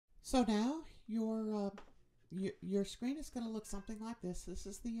So now your screen is going to look something like this. This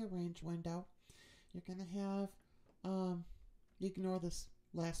is the arrange window. You're going to have, ignore this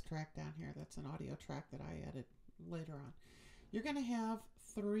last track down here. That's an audio track that I added later on. You're going to have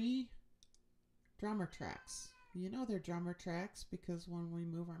 3 drummer tracks. You know they're drummer tracks because when we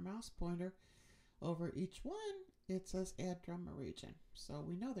move our mouse pointer over each one, it says add drummer region. So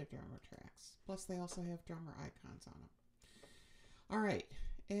we know they're drummer tracks. Plus they also have drummer icons on them. All right,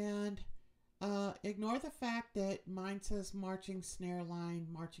 and ignore the fact that mine says marching snare line,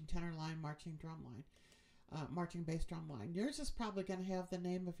 marching tenor line, marching drum line, marching bass drum line. Yours is probably going to have the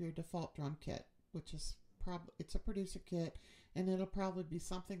name of your default drum kit, which is probably, it's a producer kit, and it'll probably be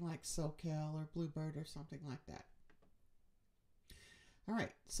something like SoCal or Bluebird or something like that. All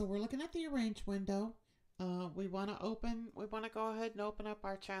right, so we're looking at the arrange window. We want to go ahead and open up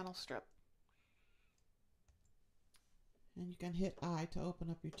our channel strip. And you can hit I to open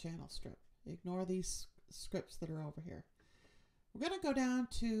up your channel strip. Ignore these scripts that are over here. We're going to go down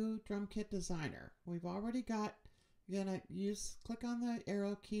to Drum Kit Designer. We've already got, you're going to click on the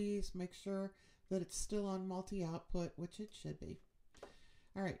arrow keys, make sure that it's still on multi-output, which it should be.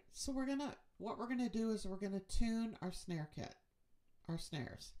 All right, so what we're going to do is we're going to tune our snare kit, our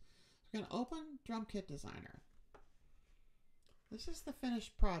snares. We're going to open Drum Kit Designer. This is the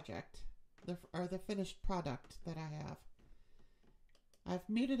finished project, or the finished product that I have. I've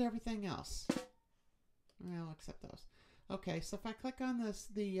muted everything else. Well, except those. Okay, so if I click on this,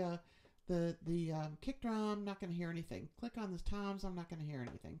 the kick drum, not going to hear anything. Click on the toms, I'm not going to hear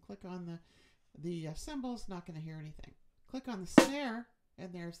anything. Click on the cymbals, not going to hear anything. Click on the snare,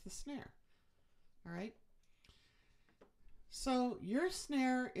 and there's the snare. All right. So your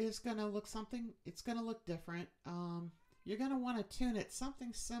snare is going to look something, it's going to look different. You're going to want to tune it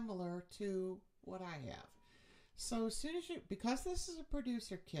something similar to what I have. So as soon as because this is a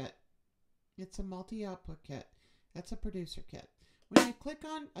producer kit, it's a multi-output kit. That's a producer kit. When you click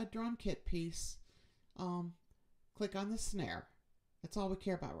on a drum kit piece, click on the snare. That's all we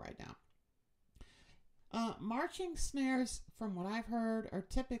care about right now. Marching snares, from what I've heard, are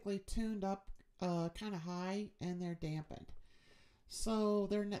typically tuned up kind of high and they're dampened. So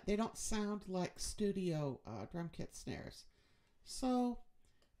they don't sound like studio drum kit snares. So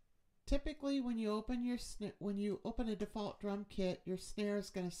typically when you open a default drum kit, your snare is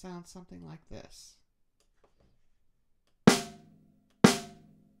going to sound something like this.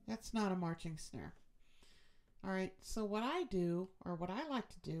 That's not a marching snare. All right, so what I do, or what I like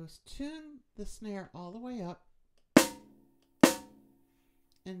to do, is tune the snare all the way up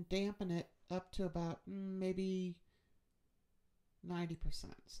and dampen it up to about maybe 90%,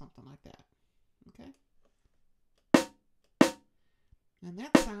 something like that. Okay? And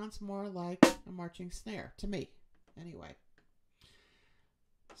that sounds more like a marching snare to me, anyway.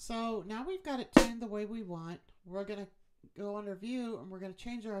 So now we've got it tuned the way we want. We're going to go under view, and we're going to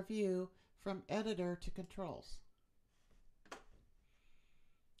change our view from editor to controls.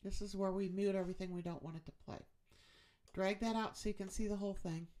 This is where we mute everything we don't want it to play. Drag that out so you can see the whole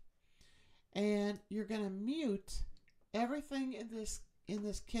thing. And you're going to mute everything in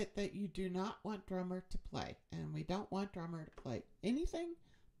this kit that you do not want drummer to play. And we don't want drummer to play anything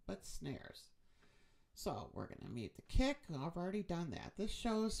but snares. So we're going to mute the kick. I've already done that. This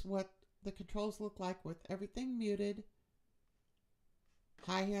shows what the controls look like with everything muted.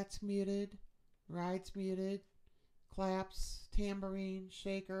 Hi-hats muted, rides muted, claps, tambourine,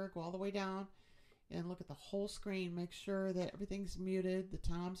 shaker, go all the way down and look at the whole screen. Make sure that everything's muted. The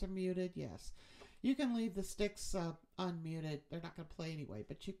toms are muted. Yes. You can leave the sticks unmuted. They're not going to play anyway,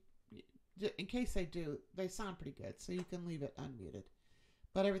 but in case they do, they sound pretty good, so you can leave it unmuted.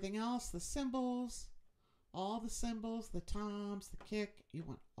 But everything else, the cymbals, all the cymbals, the toms, the kick, you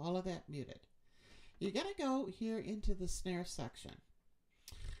want all of that muted. You're going to go here into the snare section.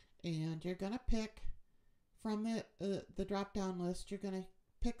 And you're going to pick from the drop-down list, you're going to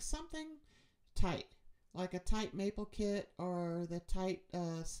pick something tight, like a tight maple kit or the tight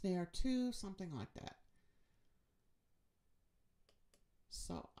snare 2, something like that.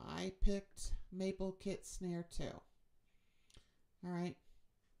 So I picked maple kit snare 2. All right.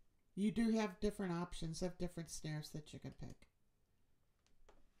 You do have different options of different snares that you can pick.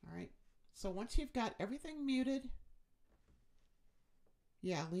 All right. So once you've got everything muted,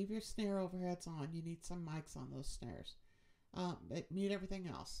 yeah, leave your snare overheads on. You need some mics on those snares. Mute everything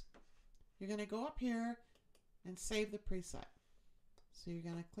else. You're going to go up here and save the preset. So you're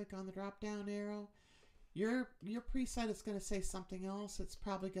going to click on the drop-down arrow. Your preset is going to say something else. It's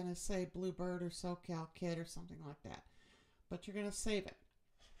probably going to say Bluebird or SoCal Kid or something like that. But you're going to save it.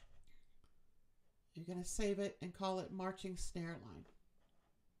 You're going to save it and call it Marching Snare Line.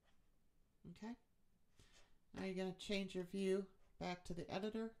 Okay. Now you're going to change your view back to the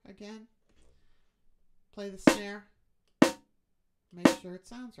editor again. Play the snare. Make sure it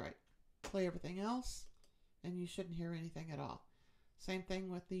sounds right. Play everything else, and you shouldn't hear anything at all. Same thing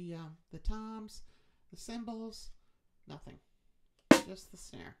with the toms, the cymbals, nothing. Just the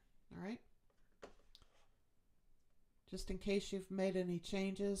snare. All right. Just in case you've made any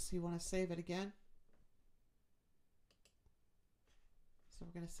changes, you want to save it again. So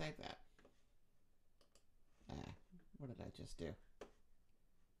we're going to save that. What did I just do?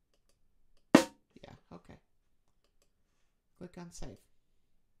 Yeah, okay. Click on save.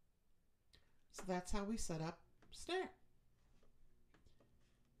 So that's how we set up snare.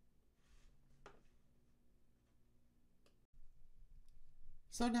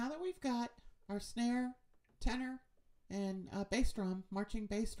 So now that we've got our snare, tenor, and bass drum, marching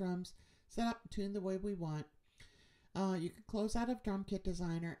bass drums set up and tuned the way we want, you can close out of Drum Kit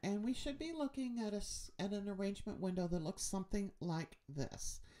Designer, and we should be looking at an arrangement window that looks something like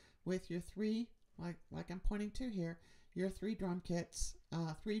this, with your three, like I'm pointing to here, your three drum kits,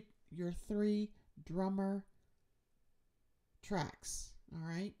 your three drummer tracks. All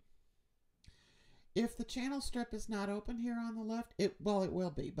right. If the channel strip is not open here on the left, it will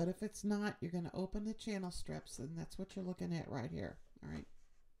be, but if it's not, you're going to open the channel strips, and that's what you're looking at right here. All right.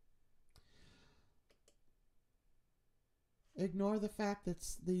 Ignore the fact that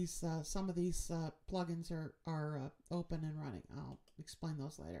some of these plugins are open and running. I'll explain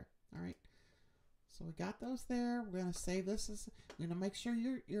those later. All right. So we got those there. We're going to save this as. We're going to make sure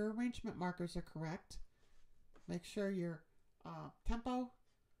your arrangement markers are correct. Make sure your tempo,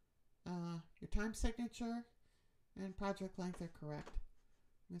 your time signature, and project length are correct.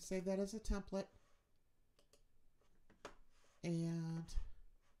 I'm going to save that as a template. And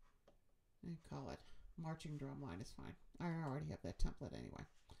call it marching drum line is fine. I already have that template anyway.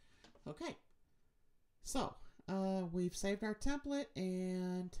 Okay, so we've saved our template,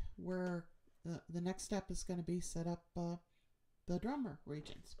 and the next step is going to be set up the drummer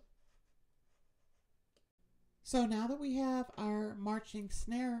regions. So now that we have our marching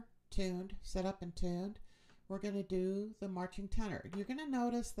snare tuned, set up and tuned, we're going to do the marching tenor. You're going to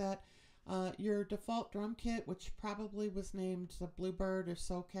notice that your default drum kit, which probably was named Bluebird or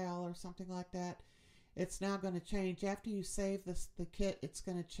SoCal or something like that, it's now going to change. After you save the kit, it's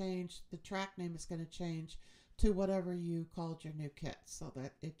going to change. The track name is going to change to whatever you called your new kit, so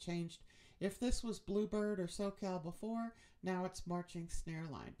that it changed. If this was Bluebird or SoCal before, now it's marching snare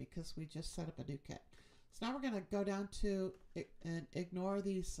line because we just set up a new kit. So now we're going to go down to and ignore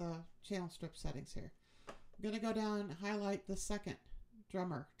these channel strip settings here. I'm going to go down and highlight the second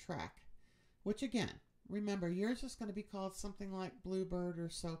drummer track, which again, remember, yours is going to be called something like Bluebird or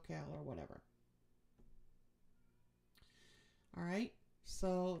SoCal or whatever. All right,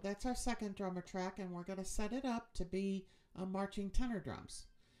 so that's our second drummer track, and we're going to set it up to be marching tenor drums.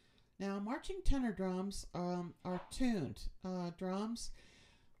 Now, marching tenor drums are tuned drums.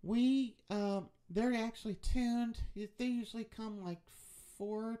 They're actually tuned. They usually come like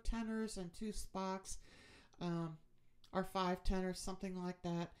 4 tenors and 2 Spocks, or 5 tenors, something like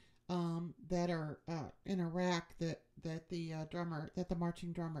that, that are in a rack that the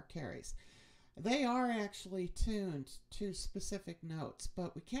marching drummer carries. They are actually tuned to specific notes,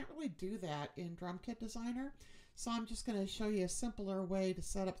 but we can't really do that in Drum Kit Designer. So I'm just going to show you a simpler way to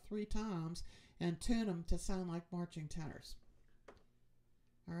set up 3 toms and tune them to sound like marching tenors.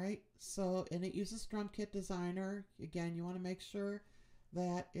 All right, so, and it uses Drum Kit Designer. Again, you want to make sure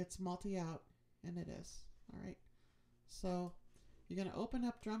that it's multi-out, and it is. All right, so you're going to open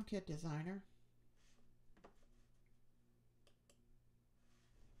up Drum Kit Designer.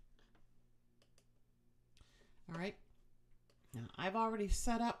 All right, now I've already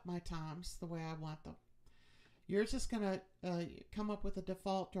set up my toms the way I want them. You're just going to come up with a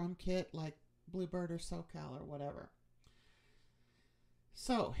default drum kit like Bluebird or SoCal or whatever.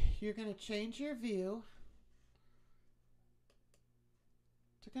 So you're going to change your view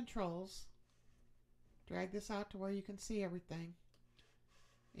to controls. Drag this out to where you can see everything.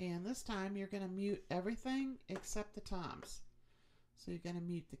 And this time you're going to mute everything except the toms. So you're going to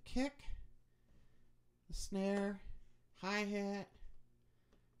mute the kick, the snare, hi-hat,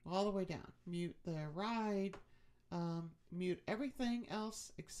 all the way down. Mute the ride, mute everything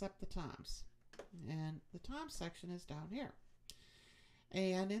else except the toms. And the tom section is down here.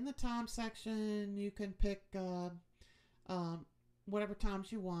 And in the tom section, you can pick whatever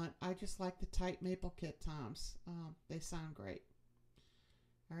toms you want. I just like the tight maple kit toms. They sound great.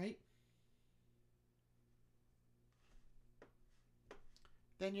 All right.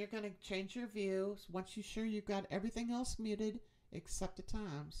 Then you're going to change your view. Once you're sure you've got everything else muted except the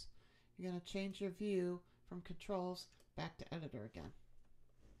toms, you're going to change your view from controls back to editor again.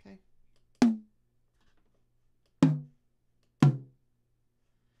 Okay.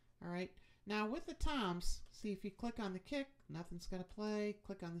 All right. Now with the toms, see if you click on the kick, nothing's going to play.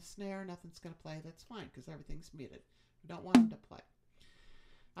 Click on the snare, nothing's going to play. That's fine because everything's muted. We don't want them to play.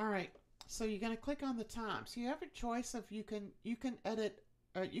 All right. So you're going to click on the toms. You have a choice of you can edit,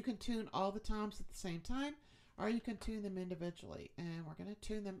 or you can tune all the toms at the same time, or you can tune them individually. And we're going to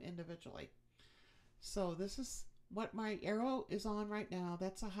tune them individually. So this is what my arrow is on right now.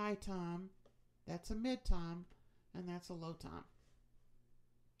 That's a high tom, that's a mid tom, and that's a low tom.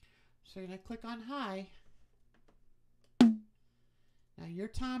 So you're going to click on high. Now your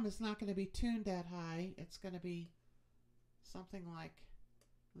tom is not going to be tuned that high. It's going to be something like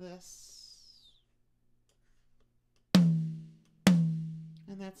this.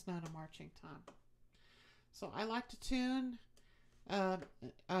 And that's not a marching tom. So I like to tune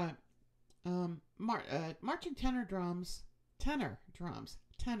marching tenor drums. Tenor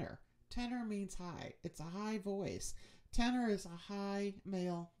means high. It's a high voice. Tenor is a high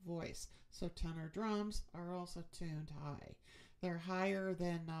male voice. So tenor drums are also tuned high. They're higher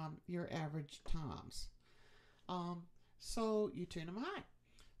than your average toms. So you tune them high.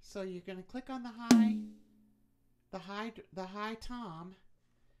 So you're going to click on the high tom,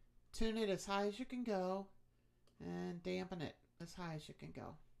 tune it as high as you can go, and dampen it as high as you can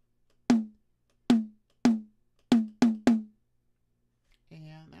go.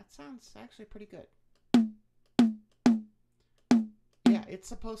 And that sounds actually pretty good. Yeah, it's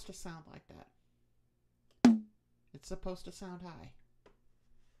supposed to sound like that. It's supposed to sound high.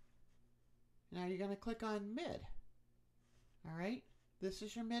 Now you're going to click on mid. All right, this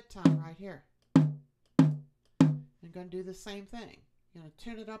is your mid tom right here. You're going to do the same thing. You're going to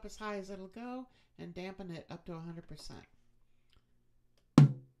tune it up as high as it'll go and dampen it up to 100%.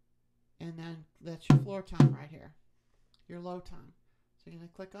 And then that's your floor tom right here, your low tom. So you're going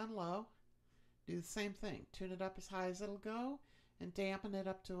to click on low, do the same thing. Tune it up as high as it'll go and dampen it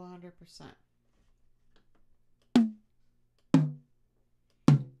up to 100%.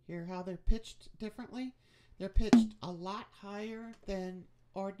 Hear how they're pitched differently? They're pitched a lot higher than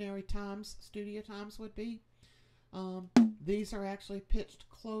ordinary toms, studio toms would be. These are actually pitched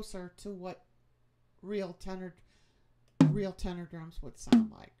closer to what real tenor drums would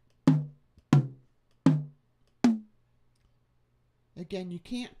sound like. Again, you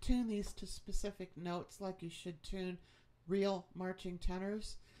can't tune these to specific notes like you should tune real marching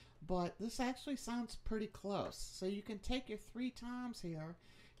tenors, but this actually sounds pretty close. So you can take your 3 toms here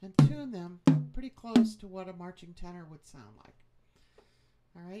and tune them pretty close to what a marching tenor would sound like.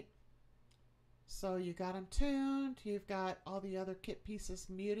 All right. So you got them tuned. You've got all the other kit pieces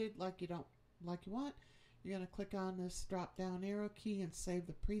muted like you want. You're going to click on this drop down arrow key and save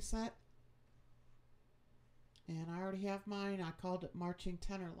the preset. And I already have mine. I called it marching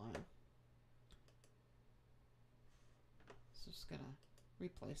tenor line. So just going to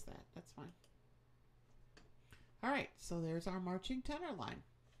replace that. That's fine. All right. So there's our marching tenor line.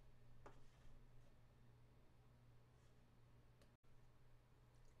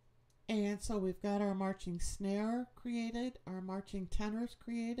 And so we've got our marching snare created, our marching tenors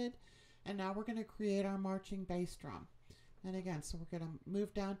created, and now we're going to create our marching bass drum. And again, so we're going to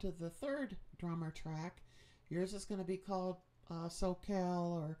move down to the 3rd drummer track. Yours is going to be called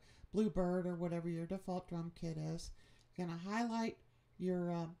SoCal or Bluebird or whatever your default drum kit is. You're going to highlight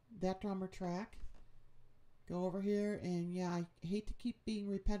your that drummer track. Go over here, and yeah, I hate to keep being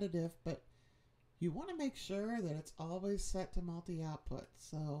repetitive, but you want to make sure that it's always set to multi-output.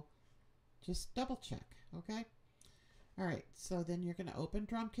 So just double check, okay? All right, so then you're going to open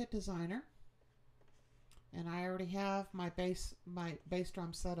Drum Kit Designer, and I already have my bass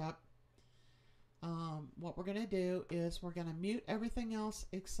drum set up. What we're going to do is we're going to mute everything else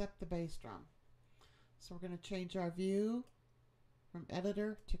except the bass drum. So we're going to change our view from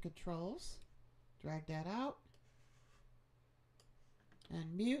editor to controls, drag that out,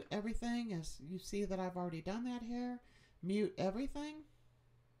 and mute everything. As you see that I've already done that here. Mute everything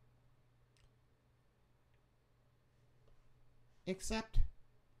except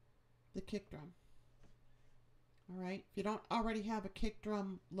the kick drum. All right, if you don't already have a kick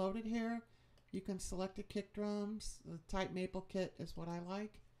drum loaded here, you can select the kick drums. The Type Maple kit is what I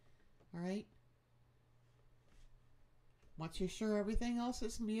like. All right. Once you're sure everything else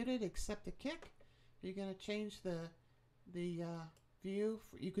is muted except the kick, you're going to change the view.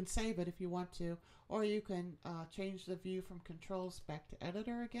 You can save it if you want to, or you can change the view from controls back to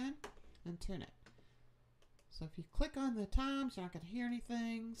editor again and tune it. So if you click on the toms, you're not going to hear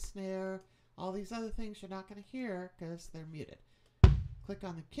anything. Snare, all these other things you're not going to hear because they're muted. click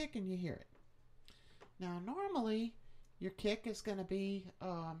on the kick and you hear it. Now normally your kick is going to be,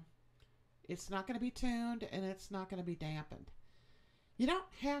 it's not going to be tuned and it's not going to be dampened. You don't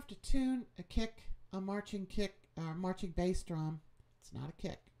have to tune a kick, a marching kick, or marching bass drum. It's not a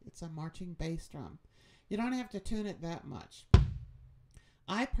kick, it's a marching bass drum. You don't have to tune it that much.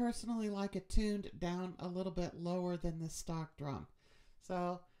 I personally like it tuned down a little bit lower than the stock drum.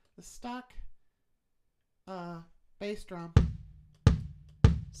 So the stock bass drum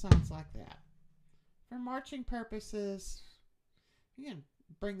sounds like that. For marching purposes, you can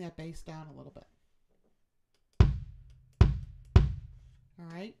bring that bass down a little bit. All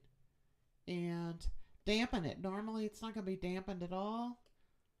right, and dampen it. Normally it's not going to be dampened at all,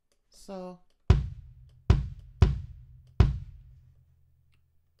 so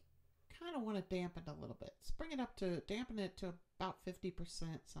kind of want to dampen it a little bit. Let's bring it up to, dampen it to about 50%,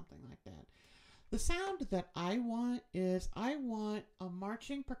 something like that. The sound that I want is, I want a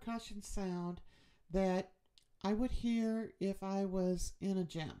marching percussion sound that I would hear if I was in a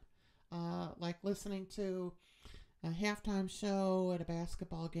gym, like listening to a halftime show at a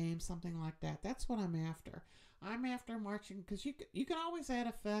basketball game, something like that. That's what I'm after. I'm after marching, because you can always add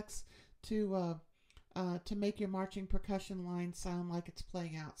effects to make your marching percussion line sound like it's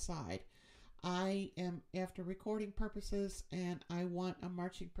playing outside. I am after recording purposes, and I want a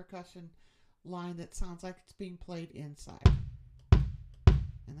marching percussion line that sounds like it's being played inside.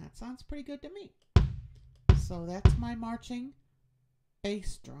 And that sounds pretty good to me. So that's my marching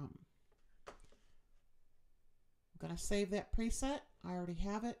bass drum. I'm going to save that preset. I already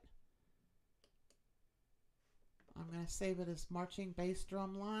have it. I'm going to save it as marching bass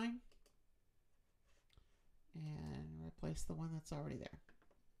drum line and replace the one that's already there.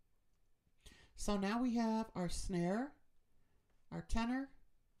 So now we have our snare, our tenor,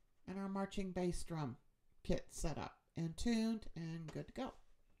 and our marching bass drum kit set up and tuned and good to go.